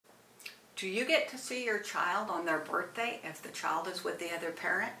Do you get to see your child on their birthday if the child is with the other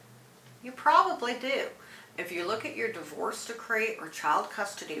parent? You probably do. If you look at your divorce decree or child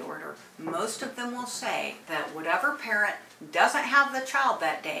custody order, most of them will say that whatever parent doesn't have the child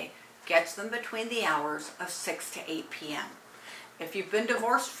that day gets them between the hours of 6 to 8 p.m. If you've been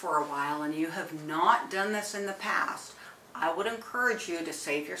divorced for a while and you have not done this in the past, I would encourage you to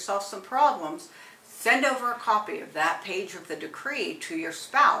save yourself some problems. Send over a copy of that page of the decree to your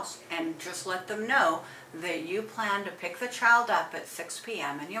spouse and just let them know that you plan to pick the child up at 6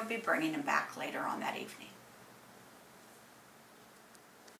 p.m. and you'll be bringing him back later on that evening.